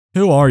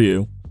Who are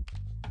you?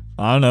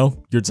 I don't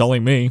know. You're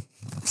telling me.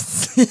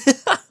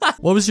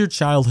 What was your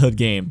childhood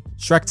game?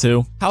 Shrek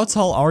 2. How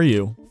tall are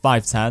you?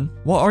 5'10".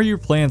 What are your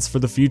plans for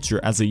the future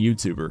as a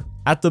YouTuber?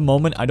 At the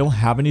moment, I don't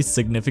have any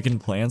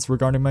significant plans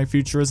regarding my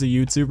future as a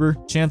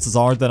YouTuber. Chances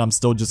are that I'm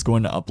still just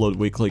going to upload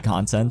weekly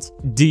content.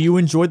 Do you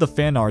enjoy the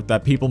fan art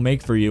that people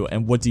make for you,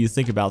 and what do you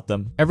think about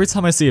them? Every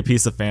time I see a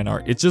piece of fan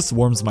art, it just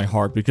warms my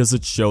heart because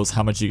it shows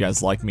how much you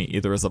guys like me,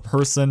 either as a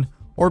person,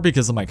 or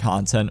because of my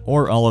content,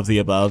 or all of the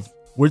above.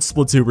 Which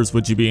Splatooners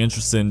would you be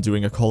interested in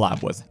doing a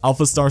collab with?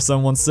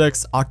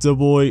 AlphaStar716,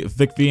 Octoboy,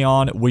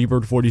 VicVion,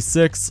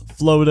 Weebird46,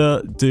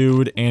 Flota,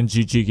 Dude, and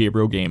GG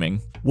Gabriel Gaming.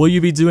 Will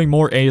you be doing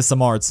more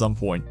ASMR at some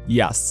point?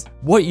 Yes.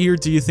 What year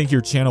do you think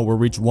your channel will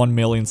reach 1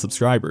 million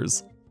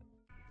subscribers?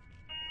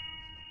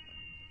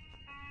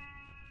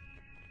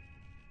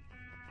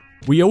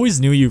 We always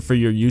knew you for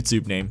your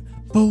YouTube name,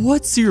 but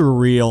what's your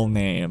real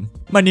name?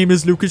 My name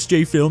is Lucas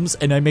J Films,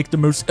 and I make the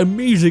most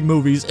amazing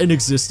movies in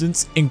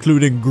existence,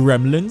 including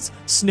Gremlins,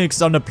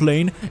 Snakes on a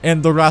Plane,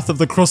 and The Wrath of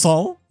the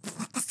Croissant.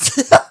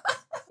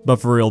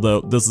 But for real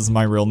though, this is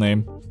my real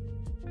name.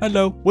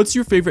 Hello, what's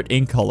your favorite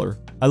ink color?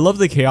 I love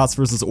the Chaos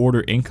vs.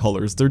 Order ink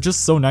colors, they're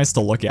just so nice to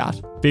look at.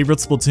 Favorite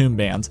Splatoon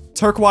band?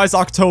 Turquoise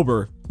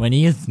October. What do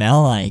you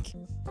smell like?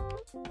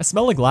 I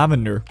smell like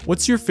lavender.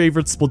 What's your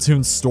favorite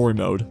Splatoon story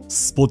mode?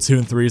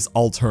 Splatoon 3's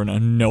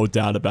Alterna, no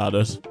doubt about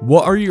it.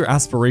 What are your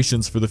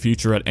aspirations for the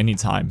future at any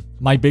time?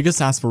 My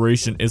biggest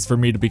aspiration is for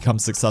me to become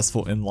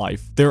successful in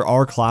life. There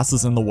are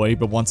classes in the way,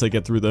 but once I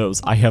get through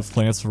those, I have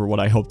plans for what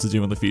I hope to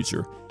do in the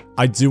future.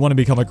 I do want to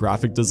become a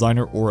graphic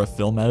designer or a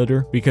film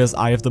editor because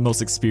I have the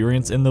most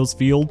experience in those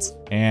fields,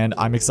 and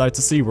I'm excited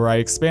to see where I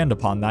expand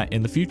upon that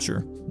in the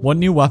future. What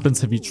new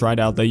weapons have you tried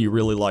out that you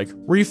really like?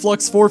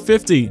 Reflux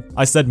 450!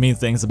 I said mean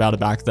things about it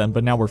back then,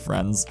 but now we're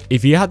friends.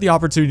 If you had the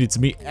opportunity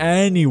to meet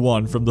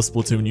anyone from the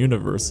Splatoon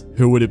universe,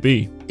 who would it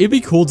be? It'd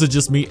be cool to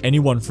just meet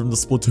anyone from the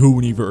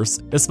Splatoon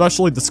universe,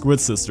 especially the Squid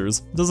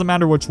Sisters. Doesn't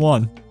matter which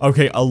one.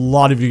 Okay, a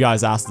lot of you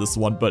guys asked this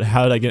one, but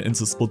how did I get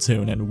into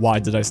Splatoon and why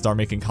did I start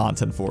making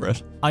content for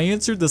it? I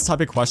answered this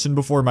type of question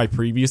before in my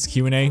previous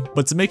Q&A,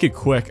 but to make it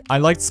quick, I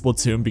liked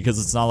Splatoon because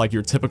it's not like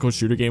your typical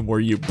shooter game where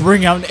you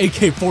bring out an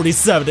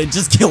AK-47 and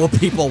just kill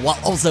people while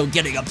also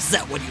getting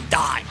upset when you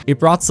die. It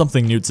brought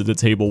something new to the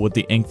table with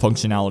the ink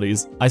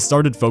functionalities. I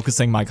started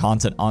focusing my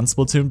content on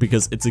Splatoon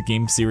because it's a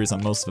game series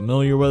I'm most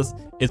familiar with,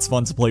 it's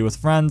fun to play with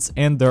friends,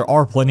 and there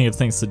are plenty of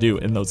things to do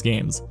in those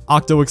games.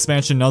 Octo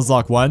expansion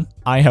Nuzlocke when?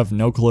 I have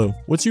no clue.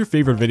 What's your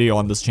favorite video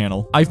on this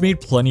channel? I've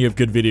made plenty of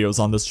good videos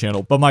on this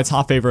channel, but my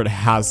top favorite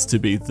has to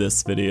be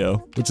this video,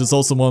 which is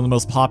also one of the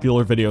most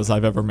popular videos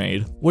I've ever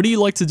made. What do you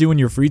like to do in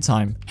your free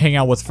time? Hang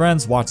out with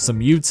friends, watch some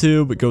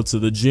YouTube, go to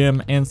the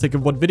gym, and think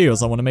of what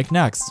videos I want to make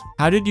next.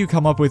 How did you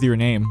come up with your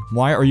name?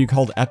 Why are you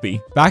called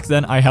Eppy? Back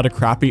then, I had a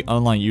crappy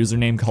online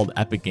username called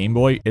Epic Game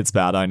Boy. It's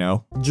bad, I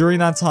know. During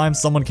that time,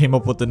 someone came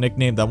up with the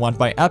nickname that went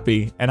by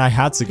Eppy, and I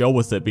had to go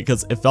with it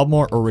because it felt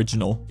more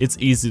original. It's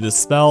easy to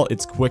spell,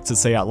 it's quick to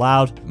say out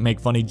loud, make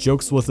funny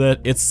jokes with it.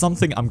 It's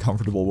something I'm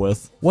comfortable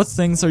with. What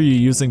things are you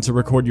using to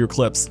record your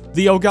clips?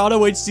 The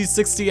Elgato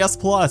HD60S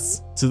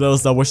Plus. To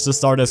those that wish to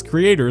start as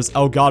creators,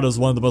 Elgato is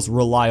one of the most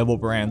reliable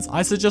brands.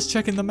 I suggest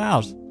checking them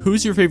out.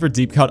 Who's your favorite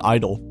deep cut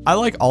idol? I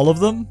like all of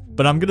them,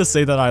 but I'm gonna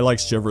say that I like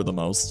Shiver the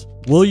most.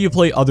 Will you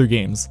play other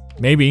games?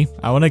 Maybe.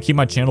 I want to keep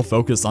my channel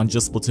focused on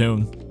just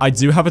Splatoon. I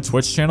do have a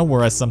Twitch channel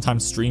where I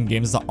sometimes stream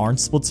games that aren't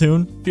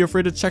Splatoon. Feel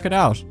free to check it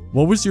out.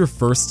 What was your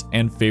first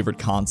and favorite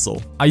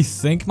console? I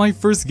think my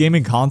first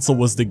gaming console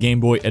was the Game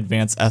Boy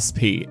Advance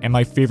SP, and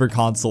my favorite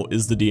console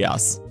is the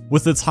DS,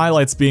 with its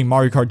highlights being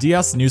Mario Kart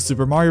DS, New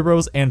Super Mario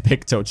Bros, and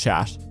Picto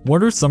Chat.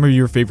 What are some of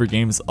your favorite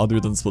games other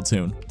than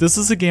Splatoon? This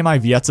is a game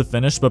I've yet to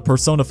finish, but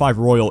Persona 5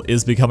 Royal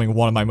is becoming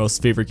one of my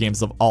most favorite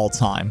games of all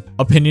time.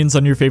 Opinions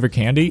on your favorite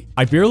candy?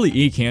 I barely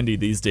eat candy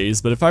these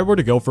days, but if I were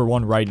to go for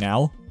one right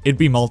now, it'd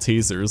be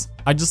Maltesers.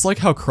 I just like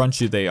how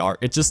crunchy they are.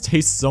 It just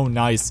tastes so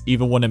nice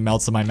even when it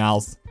melts in my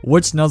mouth.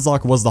 Which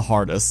Nuzlocke was the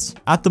hardest?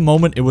 At the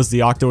moment, it was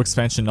the Octo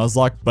expansion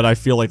Nuzlocke, but I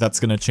feel like that's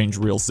gonna change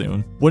real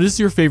soon. What is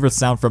your favorite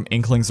sound from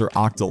Inklings or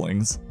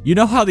Octolings? You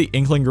know how the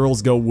Inkling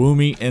girls go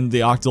Woomy and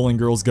the Octoling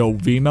girls go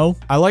Vimo?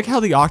 I like how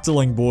the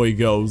Octoling boy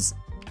goes...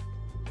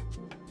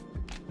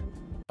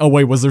 Oh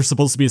wait, was there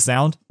supposed to be a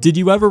sound? Did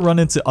you ever run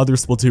into other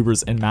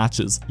Splatooners in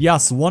matches?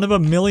 Yes, 1 in a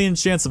million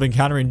chance of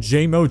encountering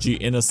J-Moji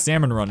in a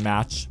Salmon Run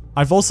match.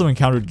 I've also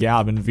encountered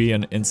Gab and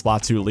Vian in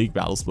Splatoon League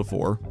battles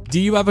before. Do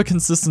you have a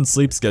consistent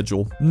sleep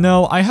schedule?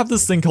 No, I have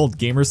this thing called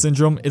gamer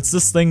syndrome. It's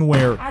this thing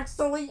where...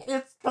 Actually,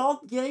 it's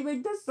called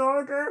gaming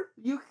disorder.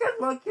 You can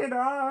look it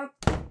up.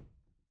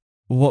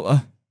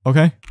 What?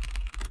 Okay.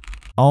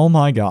 Oh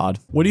my god.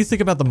 What do you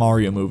think about the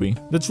Mario movie?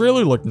 The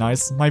trailer looked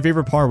nice. My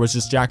favorite part was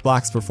just Jack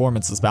Black's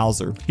performance as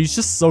Bowser. He's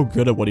just so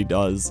good at what he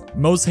does.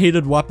 Most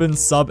hated weapon,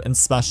 sub, and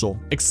special.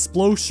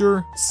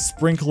 Explosure,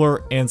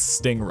 Sprinkler, and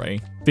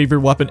Stingray.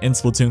 Favorite weapon in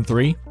Splatoon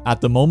 3? At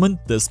the moment,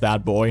 this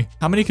bad boy.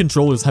 How many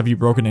controllers have you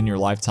broken in your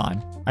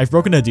lifetime? I've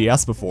broken a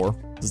DS before.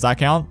 Does that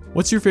count?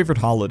 What's your favorite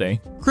holiday?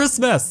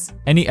 Christmas!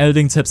 Any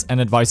editing tips and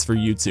advice for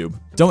YouTube?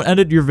 Don't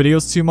edit your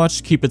videos too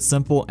much, keep it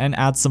simple, and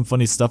add some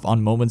funny stuff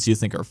on moments you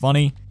think are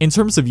funny. In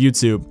terms of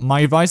YouTube, my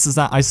advice is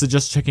that I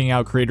suggest checking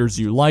out creators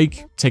you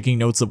like, taking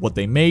notes of what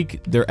they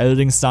make, their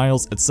editing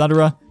styles,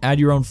 etc. Add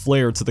your own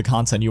flair to the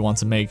content you want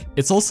to make.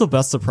 It's also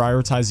best to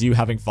prioritize you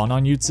having fun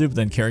on YouTube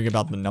than caring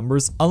about the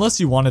numbers, unless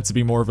you want it to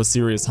be more of a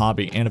serious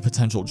hobby and a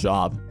potential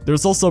job.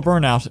 There's also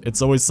burnout,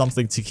 it's always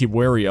something to keep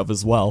wary of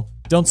as well.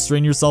 Don't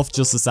strain yourself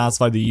just to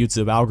satisfy the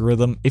YouTube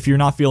algorithm. If you're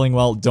not feeling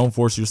well, don't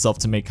force yourself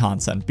to make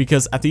content,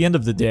 because at the end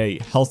of the day,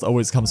 health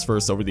always comes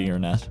first over the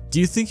internet. Do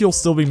you think you'll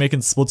still be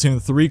making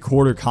Splatoon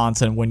 3/4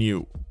 content when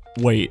you...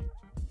 Wait.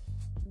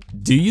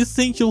 Do you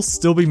think you'll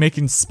still be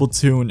making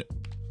Splatoon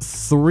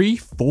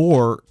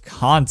 3/4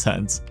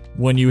 content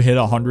when you hit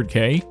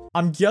 100k?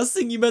 I'm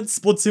guessing you meant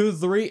Splatoon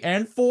 3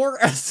 and 4?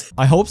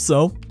 I hope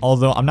so,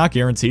 although I'm not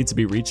guaranteed to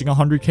be reaching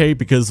 100k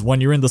because when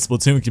you're in the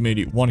Splatoon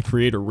community, one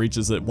creator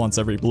reaches it once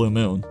every blue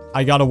moon.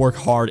 I gotta work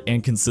hard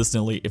and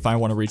consistently if I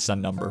want to reach that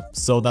number,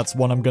 so that's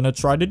what I'm gonna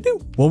try to do.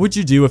 What would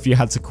you do if you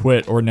had to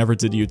quit or never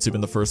did YouTube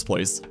in the first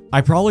place? I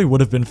probably would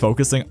have been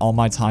focusing all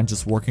my time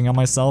just working on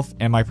myself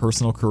and my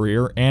personal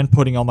career and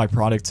putting all my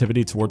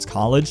productivity towards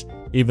college,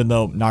 even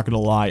though, not gonna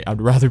lie,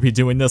 I'd rather be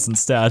doing this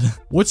instead.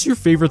 What's your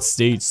favorite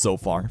stage so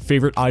far?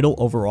 Favorite idol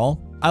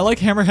overall? I like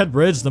Hammerhead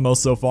Bridge the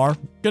most so far.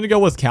 Gonna go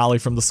with Callie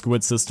from the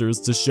Squid Sisters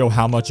to show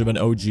how much of an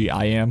OG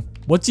I am.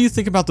 What do you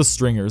think about the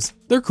stringers?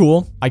 They're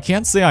cool. I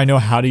can't say I know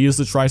how to use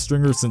the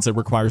tri-stringer since it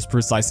requires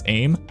precise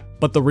aim,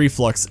 but the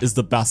reflex is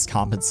the best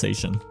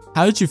compensation.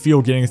 How did you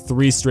feel getting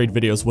 3 straight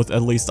videos with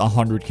at least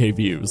 100k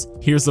views?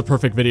 Here's the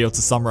perfect video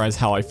to summarize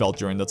how I felt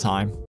during the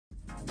time.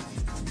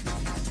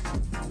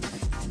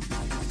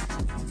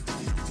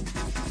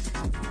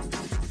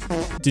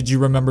 Did you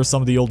remember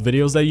some of the old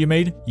videos that you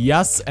made?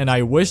 Yes, and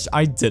I wish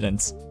I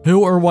didn't.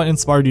 Who or what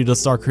inspired you to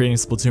start creating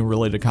Splatoon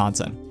related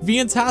content?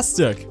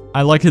 Fantastic!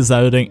 I like his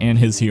editing and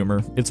his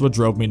humor. It's what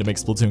drove me to make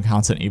Splatoon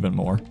content even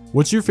more.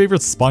 What's your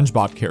favorite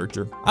SpongeBob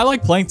character? I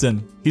like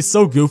Plankton. He's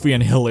so goofy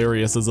and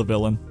hilarious as a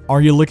villain.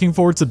 Are you looking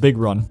forward to Big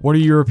Run? What are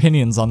your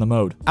opinions on the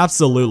mode?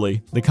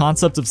 Absolutely. The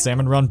concept of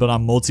Salmon Run but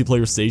on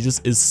multiplayer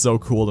stages is so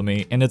cool to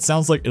me, and it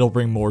sounds like it'll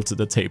bring more to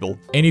the table.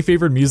 Any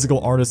favorite musical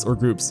artists or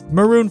groups?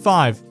 Maroon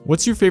 5.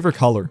 What's your favorite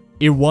color?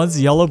 It was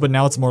yellow, but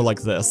now it's more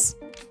like this.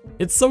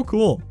 It's so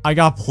cool. I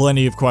got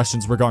plenty of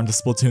questions regarding the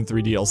Splatoon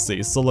 3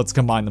 DLC, so let's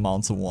combine them all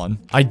into one.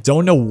 I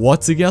don't know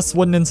what to guess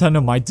what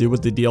Nintendo might do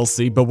with the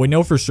DLC, but we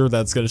know for sure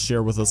that it's going to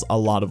share with us a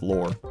lot of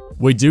lore.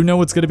 We do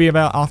know it's going to be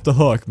about Off the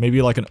Hook,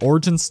 maybe like an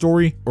origin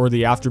story, or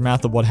the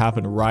aftermath of what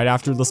happened right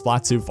after the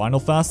Splatoon Final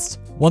Fest.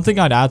 One thing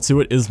I'd add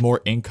to it is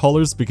more ink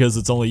colors because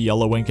it's only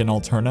yellow ink and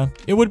Alterna.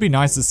 It would be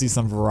nice to see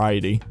some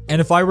variety. And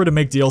if I were to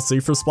make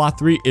DLC for Splat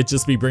 3, it'd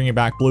just be bringing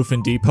back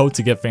Bluefin Depot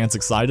to get fans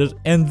excited,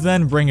 and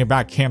then bringing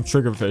back Camp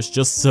Triggerfish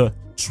just to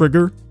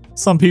trigger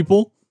some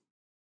people.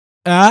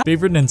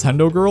 Favorite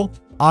Nintendo girl?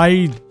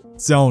 I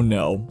don't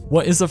know.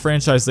 What is a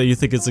franchise that you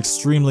think is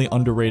extremely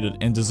underrated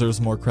and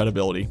deserves more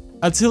credibility?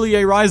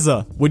 Atelier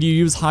Ryza. Would you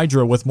use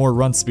Hydra with more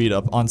run speed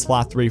up on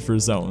Splat 3 for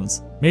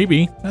zones?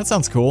 Maybe. That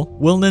sounds cool.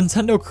 Will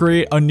Nintendo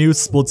create a new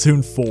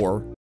Splatoon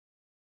 4?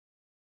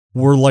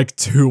 We're like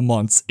 2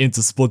 months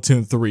into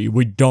Splatoon 3.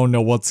 We don't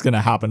know what's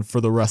gonna happen for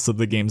the rest of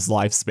the game's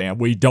lifespan.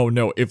 We don't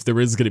know if there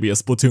is gonna be a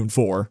Splatoon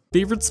 4.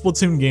 Favorite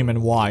Splatoon game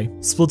and why?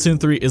 Splatoon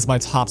 3 is my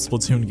top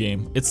Splatoon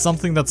game. It's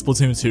something that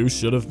Splatoon 2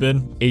 should have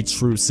been, a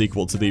true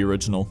sequel to the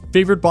original.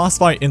 Favorite boss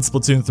fight in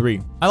Splatoon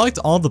 3? I liked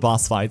all the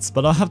boss fights,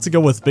 but I'll have to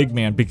go with Big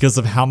Man because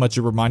of how much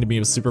it reminded me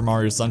of Super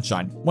Mario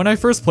Sunshine. When I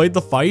first played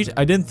the fight,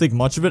 I didn't think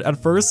much of it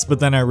at first,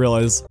 but then I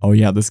realized, oh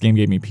yeah, this game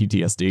gave me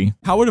PTSD.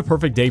 How would a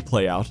perfect day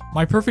play out?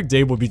 My perfect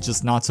day would be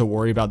just not to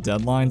worry about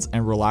deadlines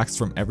and relax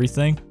from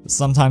everything.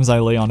 Sometimes I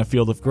lay on a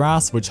field of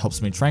grass, which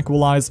helps me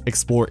tranquilize,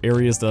 explore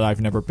areas that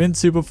I've never been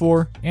to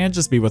before, and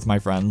just be with my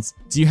friends.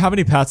 Do you have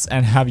any pets,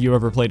 and have you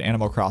ever played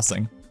Animal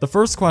Crossing? The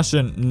first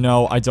question,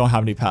 no, I don't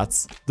have any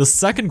pets. The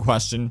second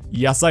question,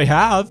 yes, I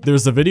have.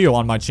 There's a video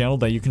on my channel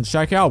that you can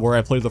check out where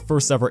I played the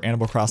first ever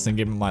Animal Crossing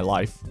game in my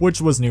life,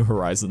 which was New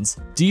Horizons.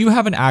 Do you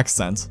have an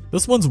accent?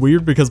 This one's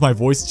weird because my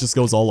voice just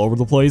goes all over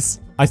the place.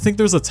 I think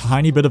there's a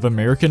tiny bit of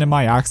American in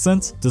my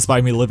accent,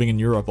 despite me living in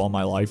Europe all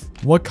my life.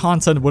 What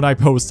content would I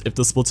post if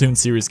the Splatoon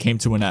series came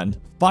to an end?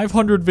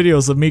 500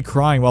 videos of me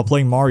crying while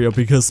playing Mario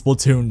because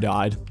Splatoon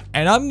died.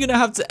 And I'm gonna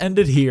have to end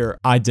it here.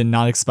 I did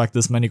not expect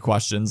this many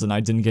questions and I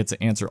didn't get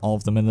to answer all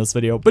of them in this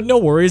video, but no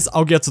worries,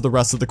 I'll get to the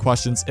rest of the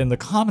questions in the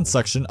comment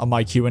section of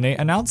my Q&A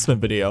announcement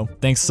video.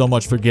 Thanks so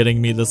much for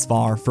getting me this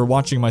far, for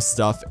watching my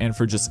stuff, and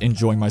for just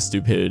enjoying my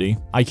stupidity.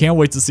 I can't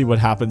wait to see what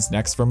happens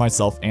next for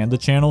myself and the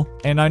channel,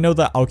 and I know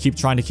that I'll keep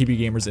trying to keep you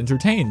gamers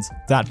entertained.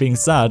 That being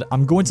said,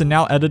 I'm going to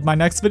now edit my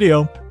next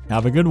video.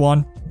 Have a good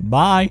one.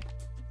 Bye!